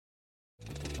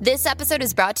This episode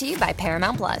is brought to you by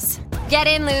Paramount Plus. Get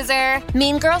in, loser!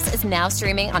 Mean Girls is now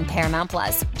streaming on Paramount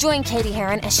Plus. Join Katie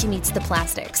Heron as she meets the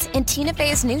plastics in Tina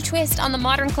Fey's new twist on the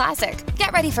modern classic.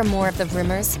 Get ready for more of the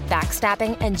rumors,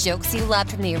 backstabbing, and jokes you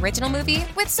loved from the original movie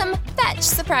with some fetch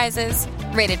surprises.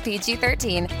 Rated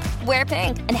PG-13. Wear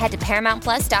pink and head to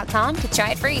ParamountPlus.com to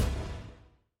try it free.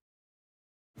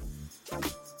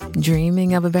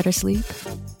 Dreaming of a better sleep?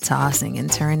 Tossing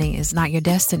and turning is not your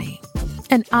destiny.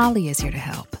 And Ollie is here to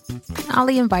help.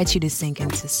 Ollie invites you to sink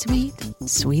into sweet,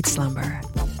 sweet slumber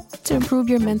to improve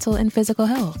your mental and physical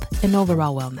health and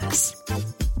overall wellness.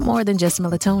 More than just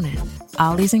melatonin,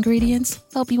 Ollie's ingredients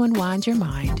help you unwind your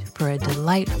mind for a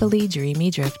delightfully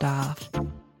dreamy drift off.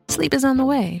 Sleep is on the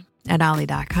way at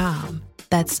Ollie.com.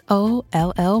 That's OLLY.com.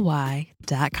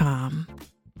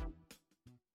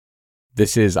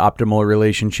 This is Optimal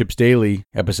Relationships Daily,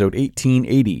 episode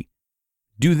 1880.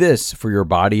 Do This for Your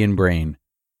Body and Brain,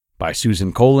 by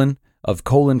Susan Kolon of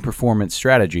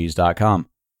KolonPerformanceStrategies.com.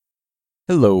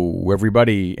 Hello,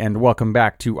 everybody, and welcome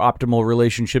back to Optimal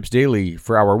Relationships Daily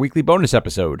for our weekly bonus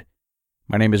episode.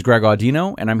 My name is Greg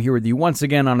Audino, and I'm here with you once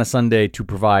again on a Sunday to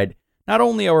provide not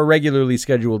only our regularly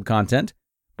scheduled content,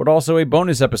 but also a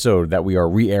bonus episode that we are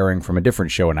re-airing from a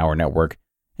different show in our network,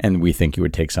 and we think you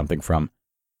would take something from.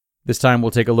 This time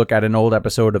we'll take a look at an old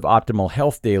episode of Optimal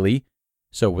Health Daily.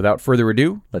 So without further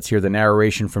ado, let's hear the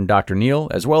narration from Dr. Neil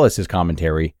as well as his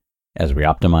commentary as we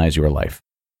optimize your life.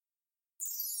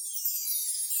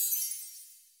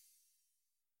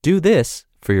 Do This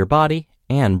for Your Body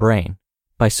and Brain,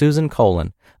 by Susan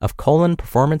Kolon of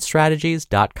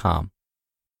KolonPerformanceStrategies.com.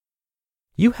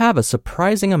 You have a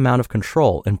surprising amount of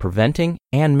control in preventing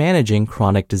and managing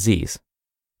chronic disease.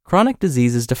 Chronic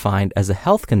disease is defined as a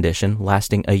health condition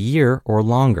lasting a year or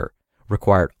longer,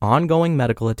 required ongoing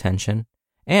medical attention,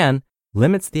 and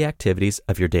limits the activities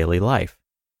of your daily life.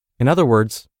 In other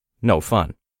words, no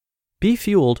fun. Be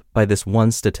fueled by this one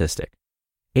statistic.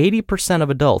 80% of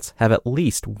adults have at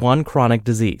least one chronic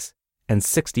disease, and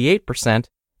 68%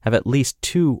 have at least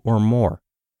two or more.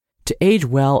 To age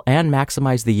well and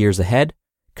maximize the years ahead,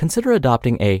 consider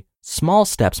adopting a small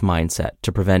steps mindset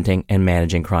to preventing and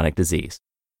managing chronic disease.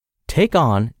 Take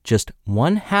on just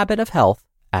one habit of health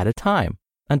at a time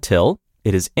until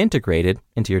it is integrated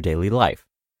into your daily life.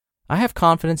 I have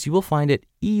confidence you will find it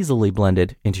easily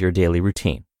blended into your daily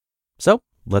routine. So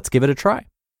let's give it a try.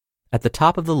 At the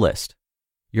top of the list,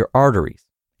 your arteries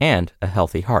and a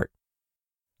healthy heart.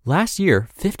 Last year,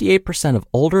 58% of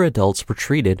older adults were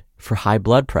treated for high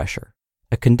blood pressure,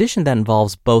 a condition that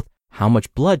involves both how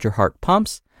much blood your heart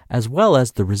pumps as well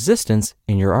as the resistance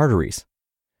in your arteries.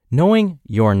 Knowing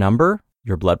your number,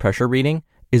 your blood pressure reading,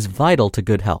 is vital to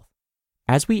good health.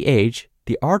 As we age,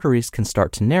 the arteries can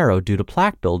start to narrow due to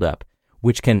plaque buildup,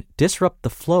 which can disrupt the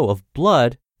flow of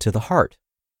blood to the heart.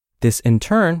 This in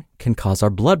turn can cause our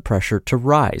blood pressure to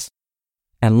rise.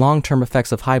 And long-term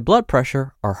effects of high blood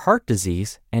pressure are heart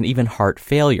disease and even heart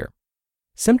failure.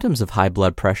 Symptoms of high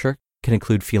blood pressure can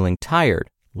include feeling tired,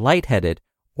 lightheaded,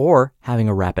 or having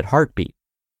a rapid heartbeat.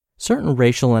 Certain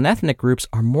racial and ethnic groups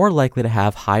are more likely to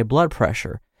have high blood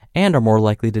pressure and are more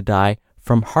likely to die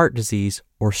from heart disease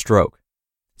or stroke.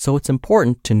 So it's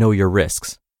important to know your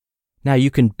risks. Now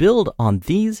you can build on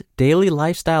these daily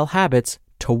lifestyle habits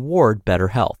toward better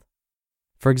health.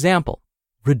 For example,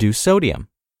 reduce sodium.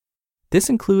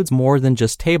 This includes more than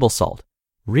just table salt.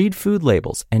 Read food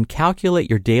labels and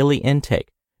calculate your daily intake.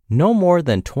 No more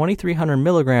than 2,300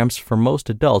 milligrams for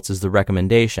most adults is the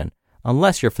recommendation,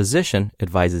 unless your physician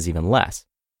advises even less.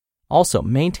 Also,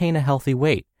 maintain a healthy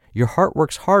weight. Your heart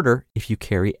works harder if you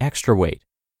carry extra weight.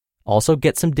 Also,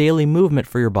 get some daily movement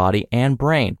for your body and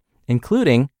brain,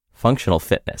 including functional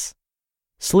fitness.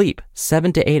 Sleep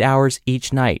 7 to 8 hours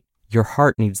each night. Your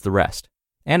heart needs the rest.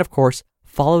 And of course,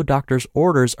 follow doctor's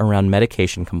orders around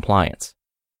medication compliance.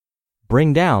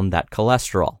 Bring down that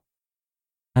cholesterol.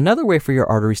 Another way for your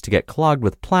arteries to get clogged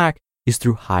with plaque is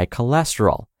through high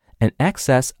cholesterol, an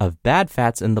excess of bad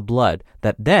fats in the blood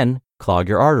that then clog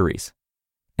your arteries.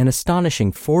 An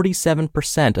astonishing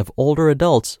 47% of older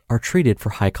adults are treated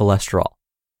for high cholesterol.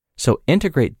 So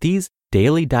integrate these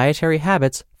daily dietary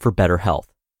habits for better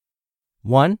health.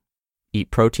 1.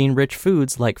 Eat protein-rich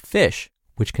foods like fish,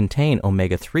 which contain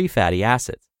omega-3 fatty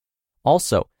acids.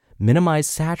 Also, minimize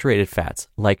saturated fats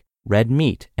like red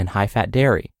meat and high-fat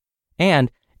dairy.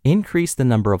 And increase the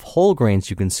number of whole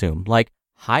grains you consume like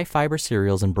high-fiber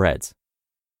cereals and breads.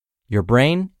 Your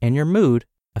brain and your mood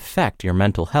affect your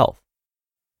mental health.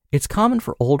 It's common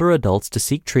for older adults to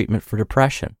seek treatment for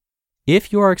depression.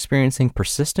 If you are experiencing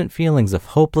persistent feelings of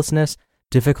hopelessness,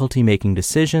 difficulty making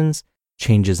decisions,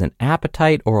 changes in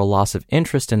appetite, or a loss of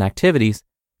interest in activities,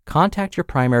 contact your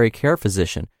primary care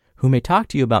physician who may talk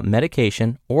to you about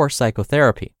medication or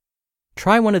psychotherapy.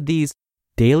 Try one of these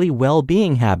daily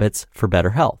well-being habits for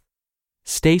better health.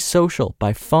 Stay social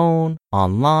by phone,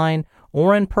 online,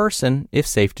 or in person if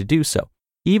safe to do so,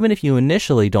 even if you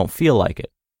initially don't feel like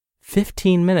it.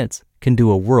 15 minutes can do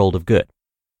a world of good.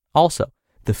 Also,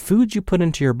 the foods you put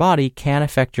into your body can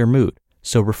affect your mood,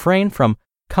 so refrain from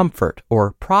comfort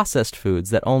or processed foods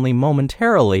that only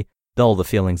momentarily dull the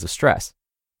feelings of stress.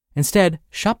 Instead,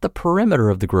 shop the perimeter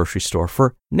of the grocery store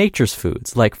for nature's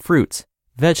foods like fruits,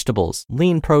 vegetables,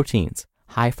 lean proteins,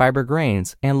 high-fiber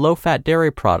grains, and low-fat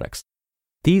dairy products.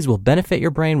 These will benefit your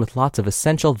brain with lots of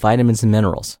essential vitamins and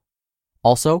minerals.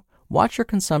 Also, watch your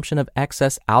consumption of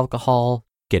excess alcohol,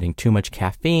 getting too much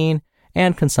caffeine,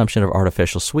 and consumption of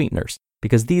artificial sweeteners,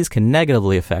 because these can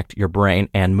negatively affect your brain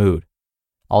and mood.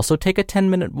 Also, take a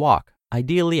 10-minute walk,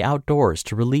 ideally outdoors,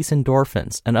 to release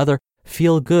endorphins and other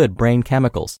feel-good brain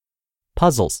chemicals.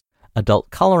 Puzzles, adult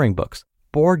coloring books,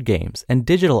 board games, and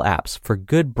digital apps for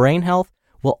good brain health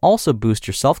will also boost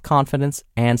your self-confidence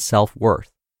and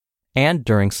self-worth. And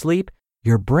during sleep,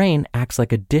 your brain acts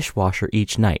like a dishwasher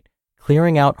each night,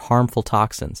 clearing out harmful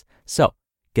toxins. So,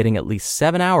 getting at least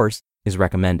 7 hours is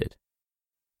recommended.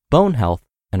 Bone health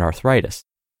and arthritis.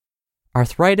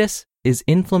 Arthritis is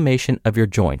inflammation of your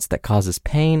joints that causes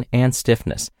pain and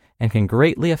stiffness and can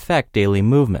greatly affect daily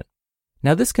movement.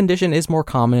 Now, this condition is more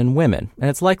common in women, and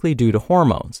it's likely due to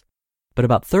hormones. But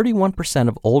about 31%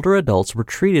 of older adults were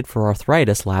treated for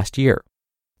arthritis last year.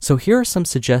 So here are some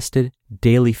suggested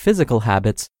daily physical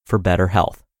habits for better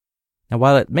health. Now,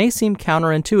 while it may seem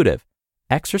counterintuitive,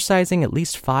 exercising at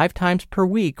least 5 times per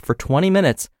week for 20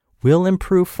 minutes will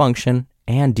improve function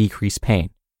and decrease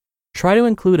pain. Try to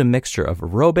include a mixture of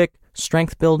aerobic,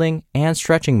 strength building, and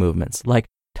stretching movements like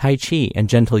Tai Chi and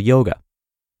gentle yoga.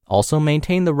 Also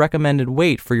maintain the recommended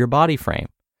weight for your body frame.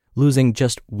 Losing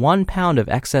just 1 pound of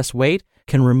excess weight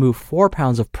can remove 4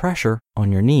 pounds of pressure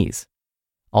on your knees.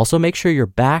 Also make sure your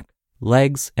back,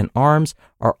 legs, and arms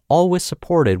are always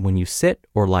supported when you sit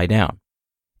or lie down.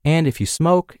 And if you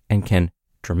smoke and can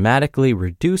dramatically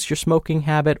reduce your smoking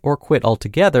habit or quit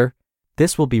altogether,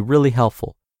 this will be really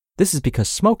helpful. This is because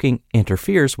smoking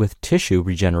interferes with tissue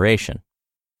regeneration.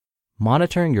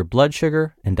 Monitoring your blood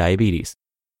sugar and diabetes.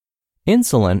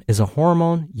 Insulin is a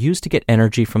hormone used to get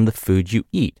energy from the food you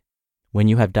eat. When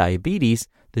you have diabetes,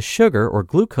 the sugar or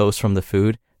glucose from the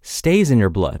food stays in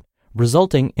your blood,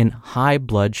 resulting in high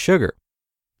blood sugar.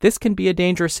 This can be a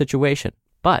dangerous situation,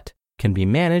 but can be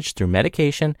managed through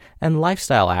medication and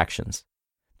lifestyle actions.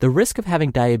 The risk of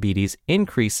having diabetes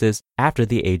increases after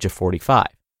the age of 45.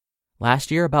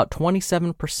 Last year, about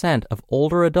 27% of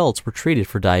older adults were treated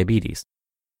for diabetes.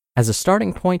 As a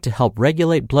starting point to help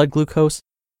regulate blood glucose,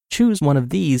 choose one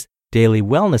of these daily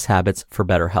wellness habits for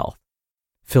better health.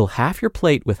 Fill half your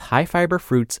plate with high-fiber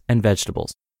fruits and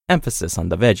vegetables, emphasis on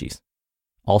the veggies.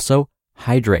 Also,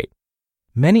 hydrate.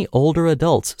 Many older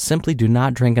adults simply do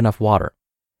not drink enough water.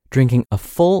 Drinking a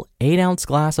full 8-ounce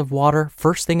glass of water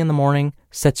first thing in the morning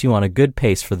sets you on a good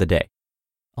pace for the day.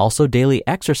 Also, daily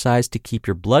exercise to keep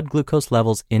your blood glucose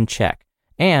levels in check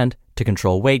and to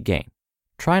control weight gain.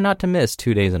 Try not to miss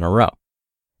 2 days in a row.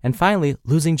 And finally,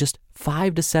 losing just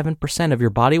 5 to 7% of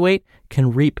your body weight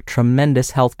can reap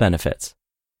tremendous health benefits.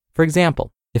 For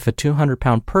example, if a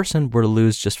 200-pound person were to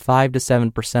lose just 5 to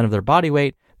 7% of their body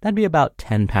weight, that'd be about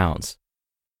 10 pounds.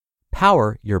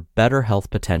 Power your better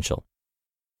health potential.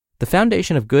 The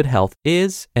foundation of good health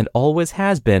is and always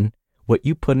has been what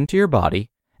you put into your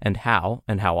body and how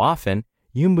often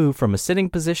you move from a sitting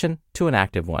position to an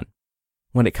active one.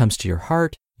 When it comes to your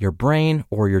heart, your brain,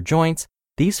 or your joints,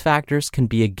 these factors can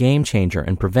be a game changer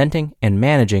in preventing and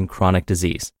managing chronic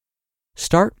disease.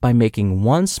 Start by making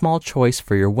one small choice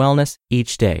for your wellness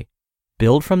each day.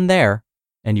 Build from there,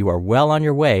 and you are well on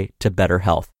your way to better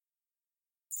health.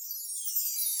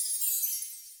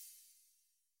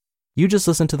 You just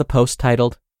listened to the post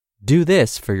titled, "Do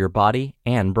This for Your Body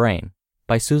and Brain"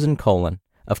 by Susan Kolon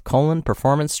of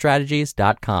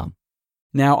KolonPerformanceStrategies.com.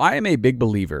 Now, I am a big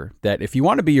believer that if you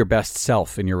want to be your best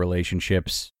self in your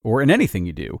relationships or in anything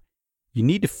you do, you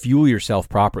need to fuel yourself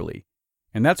properly.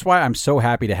 And that's why I'm so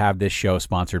happy to have this show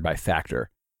sponsored by Factor.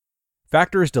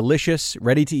 Factor's delicious,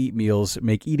 ready-to-eat meals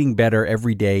make eating better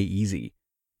every day easy.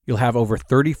 You'll have over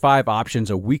 35 options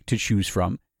a week to choose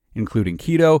from, including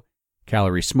keto,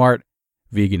 calorie smart,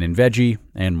 vegan and veggie,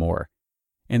 and more.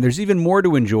 And there's even more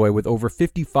to enjoy with over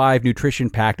 55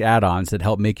 nutrition-packed add-ons that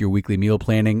help make your weekly meal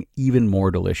planning even more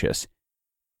delicious.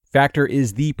 Factor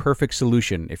is the perfect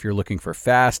solution if you're looking for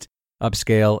fast,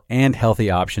 upscale, and healthy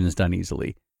options done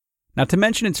easily. Not to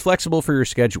mention it's flexible for your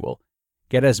schedule.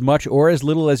 Get as much or as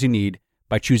little as you need,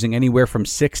 by choosing anywhere from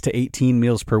 6 to 18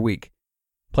 meals per week.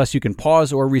 Plus, you can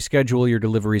pause or reschedule your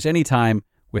deliveries anytime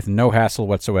with no hassle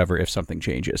whatsoever if something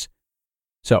changes.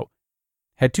 So,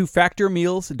 head to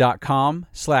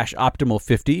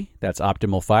factormeals.com/optimal50, that's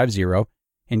optimal50,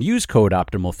 and use code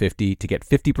optimal50 to get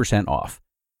 50% off.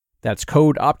 That's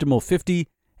code optimal50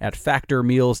 at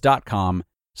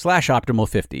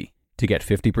factormeals.com/optimal50 to get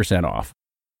 50% off.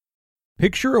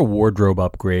 Picture a wardrobe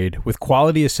upgrade with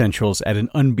quality essentials at an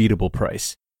unbeatable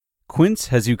price. Quince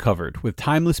has you covered with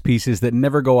timeless pieces that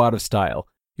never go out of style.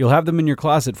 You'll have them in your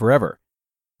closet forever.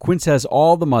 Quince has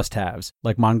all the must-haves,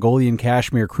 like Mongolian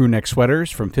cashmere crewneck sweaters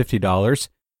from $50,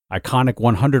 iconic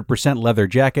 100% leather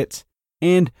jackets,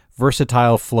 and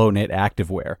versatile flow knit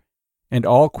activewear. And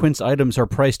all Quince items are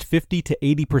priced 50 to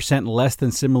 80% less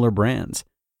than similar brands.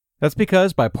 That's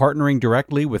because by partnering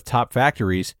directly with top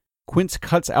factories, Quince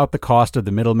cuts out the cost of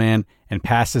the middleman and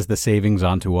passes the savings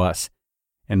on to us.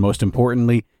 And most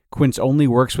importantly, Quince only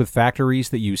works with factories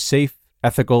that use safe,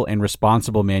 ethical, and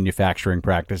responsible manufacturing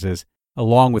practices,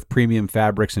 along with premium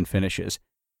fabrics and finishes.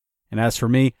 And as for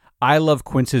me, I love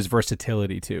Quince's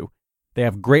versatility too. They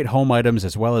have great home items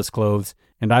as well as clothes,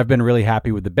 and I've been really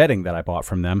happy with the bedding that I bought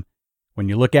from them. When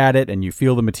you look at it and you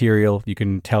feel the material, you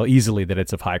can tell easily that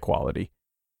it's of high quality.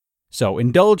 So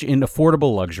indulge in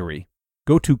affordable luxury.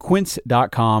 Go to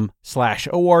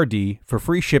quince.com/ORD for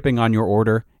free shipping on your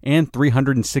order and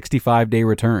 365-day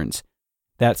returns.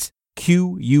 That's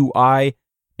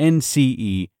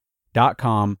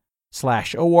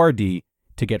QUINCE.com/ORD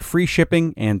to get free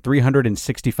shipping and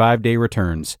 365-day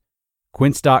returns.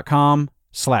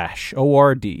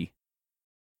 Quince.com/ORD.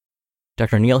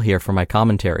 Dr. Neil here for my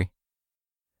commentary.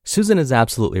 Susan is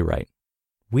absolutely right.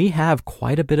 We have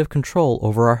quite a bit of control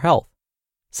over our health.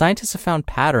 Scientists have found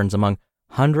patterns among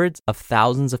hundreds of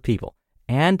thousands of people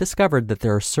and discovered that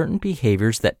there are certain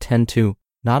behaviors that tend to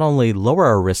not only lower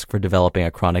our risk for developing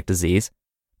a chronic disease,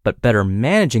 but better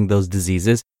managing those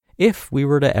diseases if we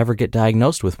were to ever get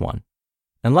diagnosed with one.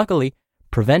 And luckily,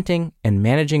 preventing and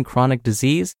managing chronic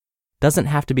disease doesn't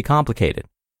have to be complicated.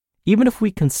 Even if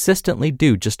we consistently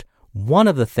do just one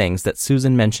of the things that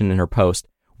Susan mentioned in her post,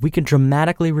 we can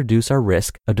dramatically reduce our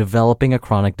risk of developing a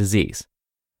chronic disease.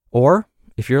 Or,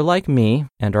 if you're like me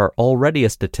and are already a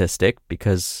statistic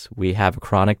because we have a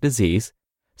chronic disease,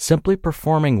 simply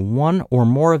performing one or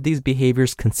more of these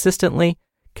behaviors consistently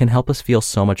can help us feel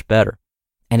so much better.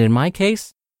 And in my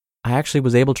case, I actually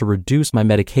was able to reduce my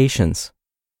medications.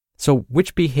 So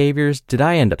which behaviors did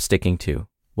I end up sticking to?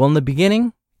 Well, in the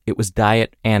beginning, it was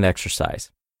diet and exercise.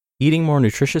 Eating more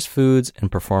nutritious foods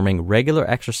and performing regular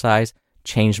exercise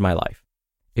changed my life.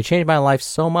 It changed my life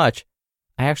so much,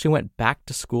 I actually went back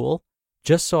to school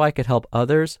just so I could help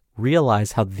others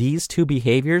realize how these two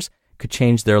behaviors could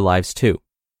change their lives too.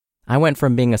 I went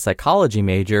from being a psychology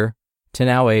major to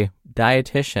now a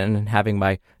dietitian and having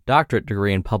my doctorate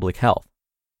degree in public health.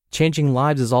 Changing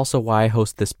lives is also why I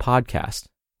host this podcast.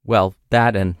 Well,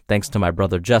 that and thanks to my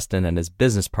brother Justin and his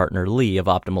business partner Lee of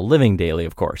Optimal Living Daily,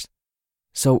 of course.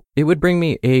 So it would bring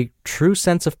me a true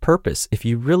sense of purpose if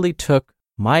you really took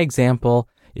my example,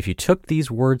 if you took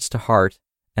these words to heart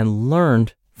and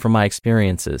learned from my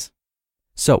experiences.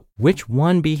 So which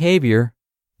one behavior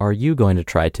are you going to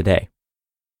try today?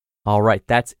 All right,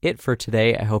 that's it for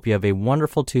today. I hope you have a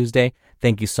wonderful Tuesday.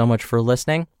 Thank you so much for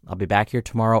listening. I'll be back here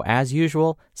tomorrow as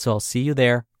usual, so I'll see you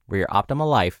there where your optimal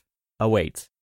life awaits.